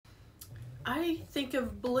I think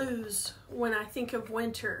of blues when I think of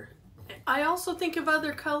winter. I also think of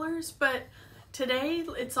other colors, but today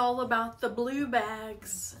it's all about the blue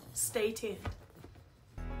bags. Stay tuned.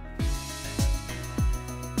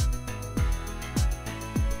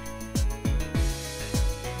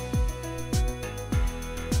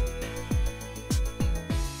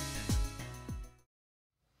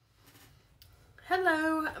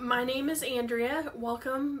 Hello, my name is Andrea.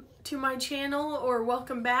 Welcome to my channel, or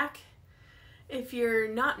welcome back if you're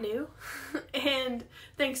not new. And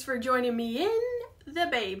thanks for joining me in the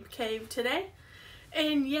Babe Cave today.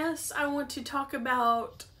 And yes, I want to talk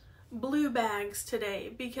about blue bags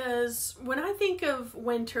today because when I think of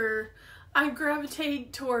winter, I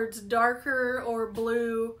gravitate towards darker or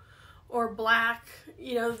blue or black.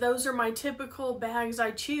 You know, those are my typical bags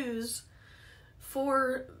I choose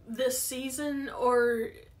for this season,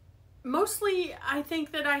 or mostly I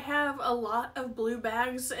think that I have a lot of blue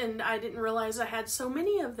bags and I didn't realize I had so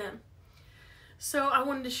many of them. So I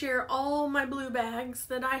wanted to share all my blue bags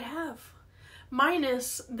that I have,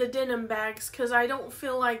 minus the denim bags, because I don't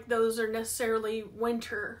feel like those are necessarily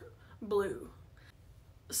winter blue.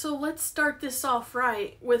 So let's start this off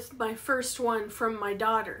right with my first one from my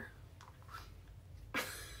daughter.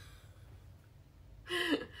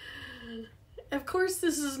 Of course,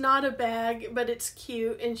 this is not a bag, but it's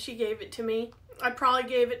cute, and she gave it to me. I probably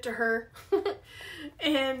gave it to her.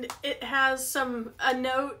 And it has a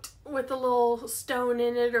note with a little stone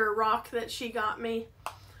in it, or a rock that she got me.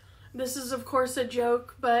 This is, of course, a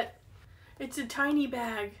joke, but it's a tiny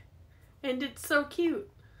bag, and it's so cute.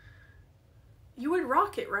 You would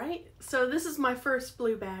rock it, right? So this is my first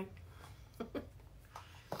blue bag.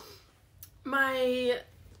 My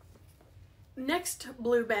next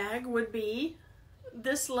blue bag would be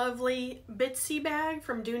this lovely Bitsy bag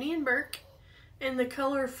from Dooney and Bourke in the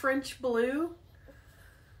color French blue.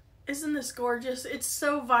 Isn't this gorgeous? It's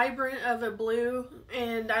so vibrant of a blue,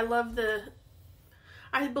 and I love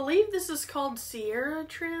I believe this is called Sierra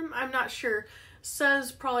trim. I'm not sure.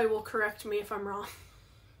 Suz probably will correct me if I'm wrong.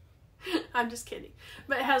 I'm just kidding.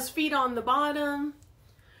 But it has feet on the bottom.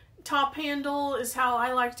 Top handle is how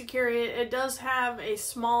I like to carry it. It does have a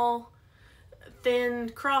small thin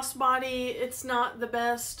crossbody. It's not the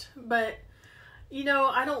best, but you know,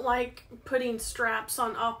 I don't like putting straps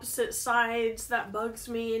on opposite sides. That bugs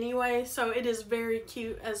me anyway, so it is very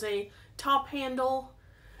cute as a top handle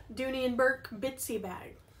Dooney and Bourke Bitsy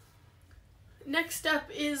bag. Next up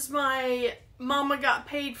is my Mama Got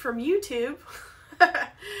Paid from YouTube,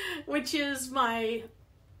 which is my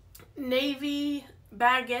navy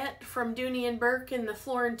baguette from Dooney and Bourke in the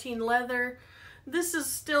Florentine leather. This is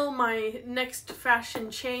still my next fashion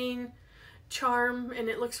chain charm, and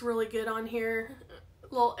it looks really good on here.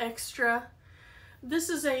 A little extra. This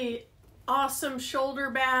is a awesome shoulder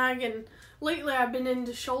bag, and lately I've been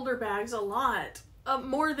into shoulder bags a lot,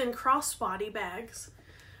 more than crossbody bags.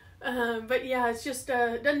 But yeah, it's just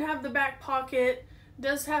doesn't have the back pocket,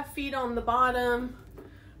 does have feet on the bottom,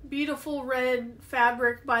 beautiful red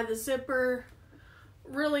fabric by the zipper.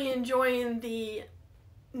 Really enjoying the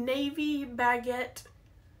navy baguette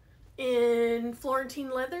in Florentine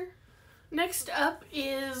leather. Next up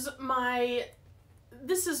is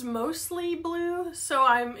this is mostly blue, so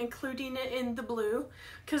I'm including it in the blue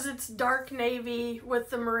because it's dark navy with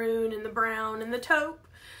the maroon and the brown and the taupe.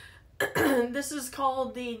 This is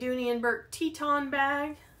called the Dooney and Bourke Teton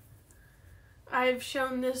bag. I've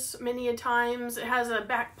shown this many a times. It has a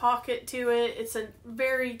back pocket to it. It's a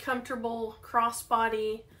very comfortable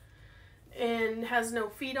crossbody and has no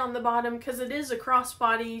feet on the bottom because it is a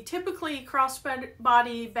crossbody. Typically,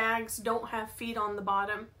 crossbody bags don't have feet on the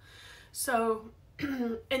bottom. So,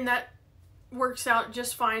 and that works out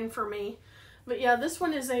just fine for me. But yeah, this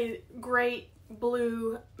one is a great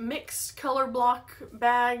blue mixed color block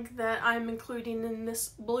bag that I'm including in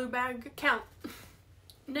this blue bag count.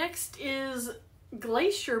 Next is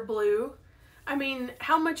Glacier Blue. I mean,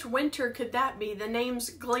 how much winter could that be? The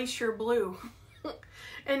name's Glacier Blue.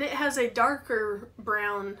 And it has a darker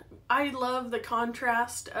brown. I love the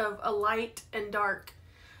contrast of a light and dark.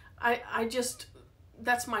 I just,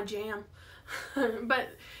 that's my jam. But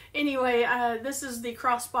anyway, this is the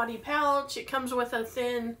crossbody pouch. It comes with a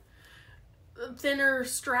thinner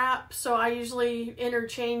strap, so I usually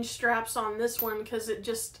interchange straps on this one because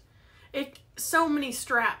so many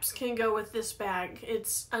straps can go with this bag.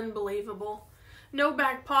 It's unbelievable. No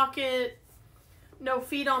back pocket, no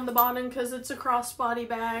feet on the bottom because it's a crossbody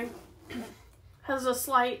bag. Has a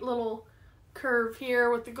slight little curve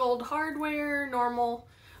here with the gold hardware, normal.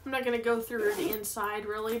 I'm not going to go through the inside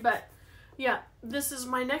really, but yeah, this is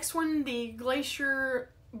my next one, the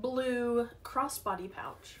Glacier Blue crossbody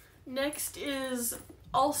pouch. Next is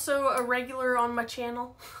also a regular on my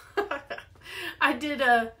channel. I did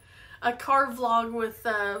a car vlog with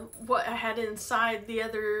what I had inside the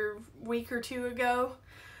other week or two ago.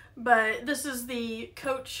 But this is the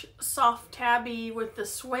Coach Soft Tabby with the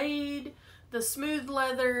suede, the smooth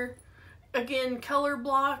leather, again color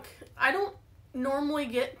block. I don't normally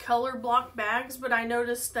get color block bags, but I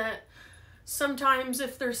noticed that sometimes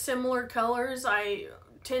if they're similar colors, I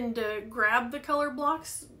tend to grab the color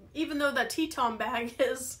blocks, even though the Teton bag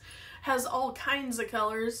has all kinds of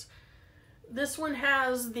colors. This one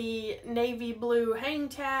has the navy blue hang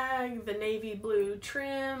tag, the navy blue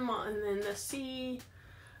trim, and then the C.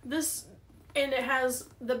 And it has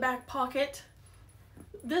the back pocket.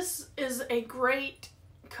 This is a great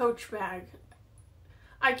Coach bag.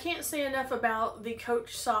 I can't say enough about the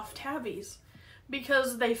Coach Soft Tabbies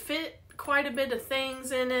because they fit quite a bit of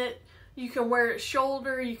things in it. You can wear it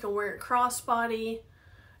shoulder, you can wear it crossbody.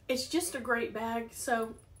 It's just a great bag.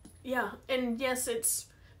 So yeah, and yes, it's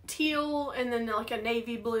teal and then like a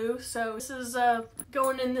navy blue. So this is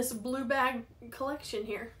going in this blue bag collection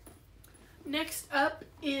here. Next up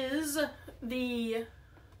is the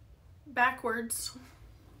backwards.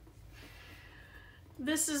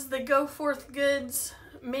 This is the Go Forth Goods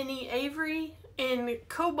Mini Avery in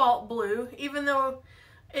cobalt blue. Even though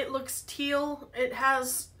it looks teal, it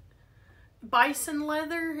has bison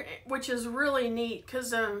leather, which is really neat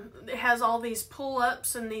because it has all these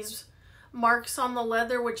pull-ups and these marks on the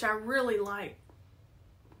leather, which I really like.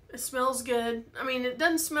 It smells good. I mean, it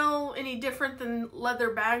doesn't smell any different than leather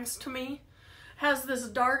bags to me. It has this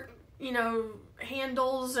dark, you know,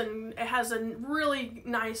 handles, and it has a really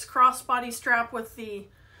nice crossbody strap with the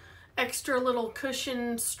extra little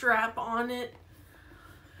cushion strap on it.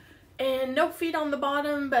 And no feet on the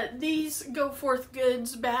bottom, but these Go Forth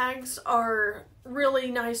Goods bags are really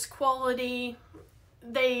nice quality.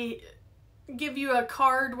 They give you a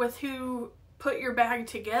card with who put your bag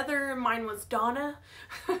together. Mine was Donna.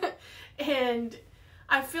 And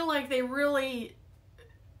I feel like they really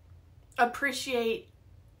appreciate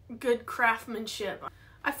good craftsmanship.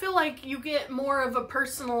 I feel like you get more of a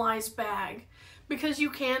personalized bag because you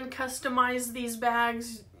can customize these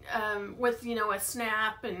bags with, you know, a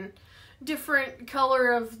snap and different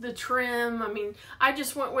color of the trim. I mean, I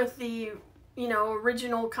just went with the, you know,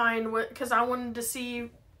 original kind because I wanted to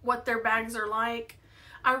see what their bags are like.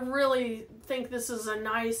 I really think this is a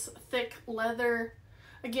nice thick leather.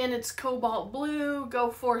 Again, it's cobalt blue,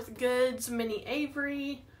 Go Forth Goods Mini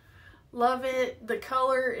Avery. Love it. The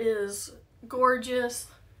color is gorgeous.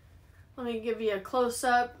 Let me give you a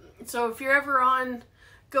close-up. So if you're ever on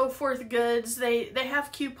Go Forth Goods, they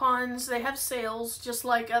have coupons, they have sales, just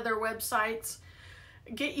like other websites.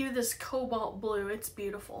 Get you this cobalt blue. It's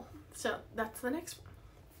beautiful. So that's the next one.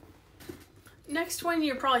 Next one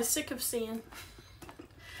you're probably sick of seeing.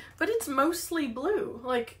 But it's mostly blue.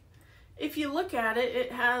 Like, if you look at it,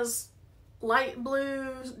 it has light blue,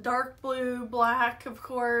 dark blue, black, of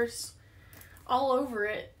course, all over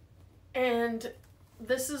it. And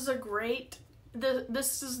this is a great,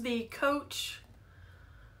 this is the Coach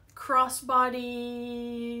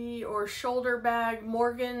crossbody or shoulder bag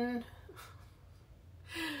Morgan.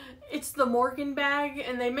 It's the Morgan bag,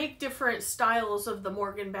 and they make different styles of the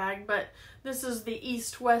Morgan bag, but this is the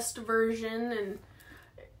East-West version, and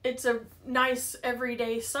it's a nice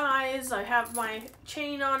everyday size. I have my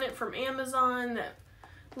chain on it from Amazon that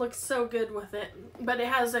looks so good with it. But it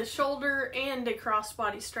has a shoulder and a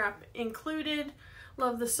crossbody strap included.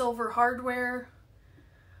 Love the silver hardware.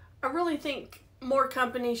 I really think more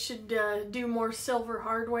companies should do more silver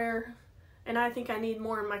hardware, and I think I need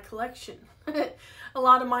more in my collection. A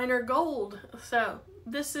lot of mine are gold, so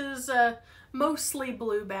this is a mostly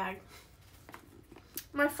blue bag.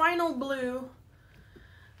 My final blue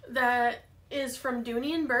that is from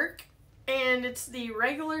Dooney and Bourke, and it's the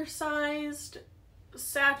regular sized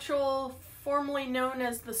satchel, formerly known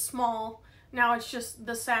as the small. Now it's just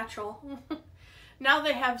the satchel. Now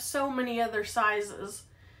they have so many other sizes.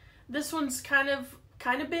 This one's kind of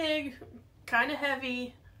big, kind of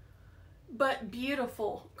heavy, but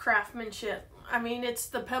beautiful craftsmanship. I mean, it's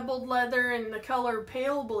the pebbled leather and the color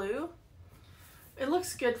pale blue. It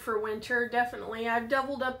looks good for winter, definitely. I've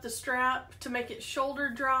doubled up the strap to make it shoulder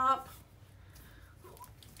drop.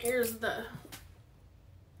 Here's the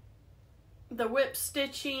whip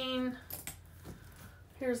stitching.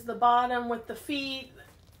 Here's the bottom with the feet.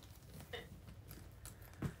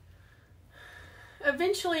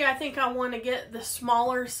 Eventually, I think I want to get the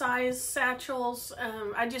smaller size satchels.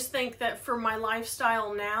 I just think that for my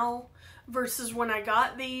lifestyle now versus when I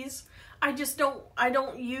got these, I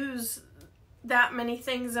don't use that many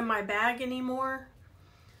things in my bag anymore.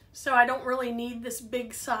 So I don't really need this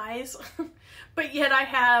big size. But yet I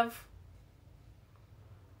have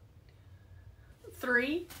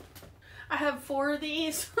 3. I have 4 of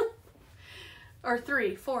these. Or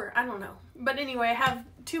 3, 4, I don't know. But anyway, I have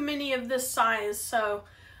too many of this size, so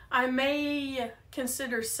I may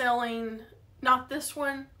consider selling, not this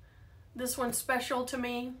one. This one's special to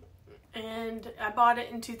me, and I bought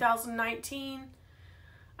it in 2019.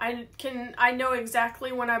 I know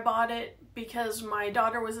exactly when I bought it because my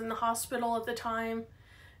daughter was in the hospital at the time.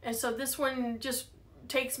 And so this one just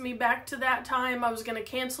takes me back to that time. I was going to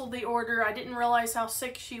cancel the order. I didn't realize how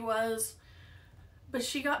sick she was. But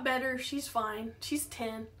she got better. She's fine. She's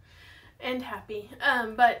 10 and happy.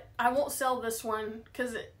 But I won't sell this one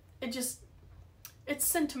because it's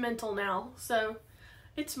sentimental now. So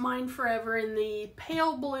it's mine forever in the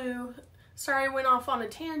pale blue. Sorry, I went off on a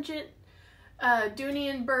tangent. Dooney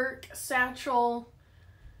and Bourke satchel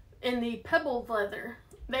in the pebbled leather.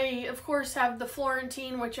 They, of course, have the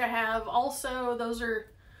Florentine, which I have also. Those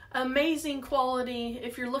are amazing quality.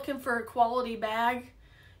 If you're looking for a quality bag,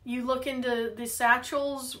 you look into the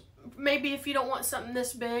satchels. Maybe if you don't want something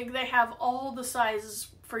this big, they have all the sizes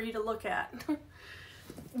for you to look at.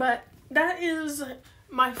 But that is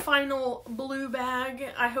my final blue bag.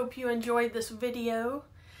 I hope you enjoyed this video.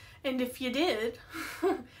 And if you did,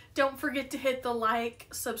 don't forget to hit the like,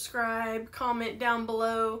 subscribe, comment down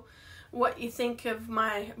below what you think of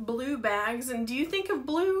my blue bags. And do you think of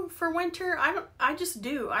blue for winter? I just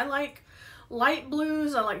do. I like light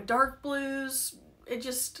blues. I like dark blues.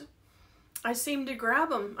 I seem to grab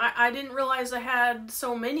them. I didn't realize I had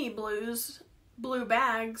so many blue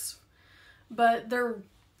bags, but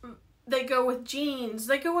they go with jeans.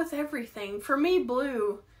 They go with everything. For me,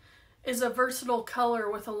 blue is a versatile color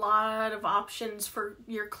with a lot of options for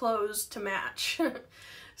your clothes to match.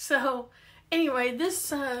 So anyway,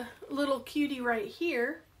 this little cutie right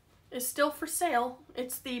here is still for sale.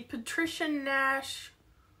 It's the Patricia Nash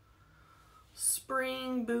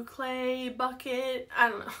Spring Boucle Bucket. I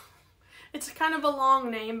don't know. It's kind of a long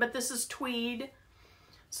name, but this is tweed.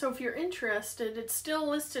 So if you're interested, it's still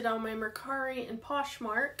listed on my Mercari and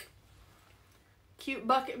Poshmark. Cute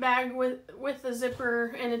bucket bag with a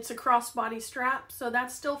zipper, and it's a crossbody strap, so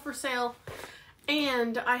that's still for sale.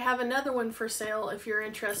 And I have another one for sale if you're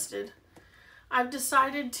interested. I've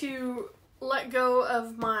decided to let go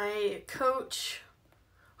of my Coach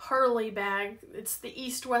Hurley bag. It's the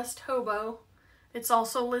East-West Hobo. It's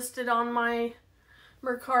also listed on my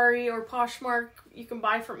Mercari or Poshmark. You can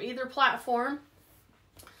buy from either platform.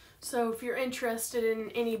 So if you're interested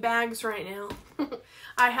in any bags right now,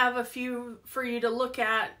 I have a few for you to look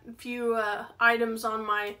at, a few items on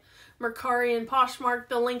my Mercari and Poshmark.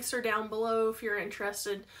 The links are down below if you're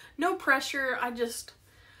interested. No pressure, I just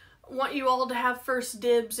want you all to have first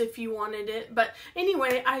dibs if you wanted it. But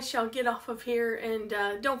anyway, I shall get off of here,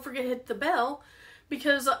 and don't forget to hit the bell,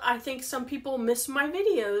 because I think some people miss my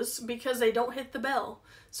videos because they don't hit the bell.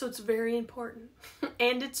 So it's very important.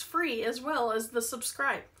 And it's free as well as the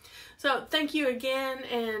subscribe. So thank you again,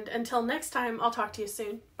 and until next time, I'll talk to you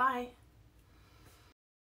soon. Bye.